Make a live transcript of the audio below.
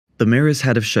The Mirror's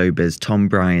head of showbiz, Tom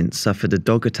Bryant, suffered a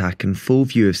dog attack in full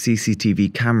view of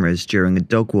CCTV cameras during a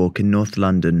dog walk in North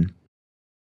London.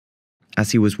 As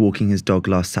he was walking his dog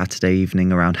last Saturday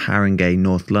evening around Haringey,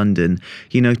 North London,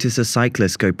 he noticed a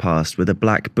cyclist go past with a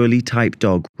black bully-type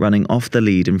dog running off the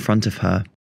lead in front of her.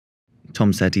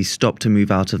 Tom said he stopped to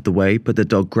move out of the way, but the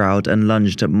dog growled and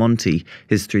lunged at Monty,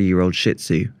 his 3-year-old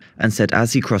shih-tzu, and said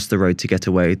as he crossed the road to get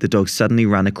away, the dog suddenly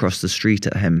ran across the street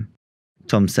at him.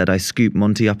 Tom said, "I scooped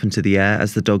Monty up into the air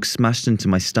as the dog smashed into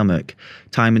my stomach.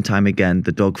 Time and time again,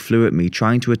 the dog flew at me,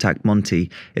 trying to attack Monty,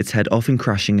 its head often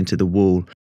crashing into the wall.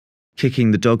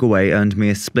 Kicking the dog away earned me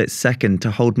a split second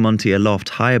to hold Monty aloft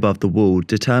high above the wall,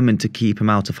 determined to keep him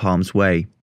out of harm's way.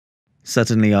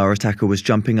 Suddenly, our attacker was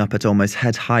jumping up at almost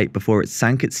head height before it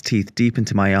sank its teeth deep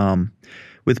into my arm.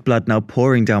 With blood now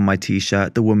pouring down my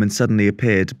t-shirt, the woman suddenly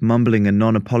appeared, mumbling a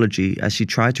non-apology as she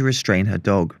tried to restrain her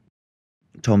dog.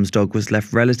 Tom's dog was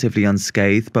left relatively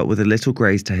unscathed, but with a little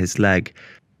graze to his leg.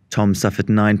 Tom suffered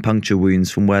 9 puncture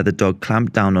wounds from where the dog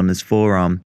clamped down on his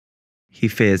forearm. He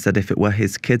fears that if it were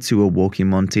his kids who were walking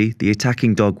Monty, the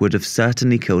attacking dog would have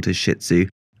certainly killed his shih tzu,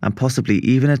 and possibly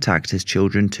even attacked his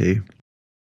children too."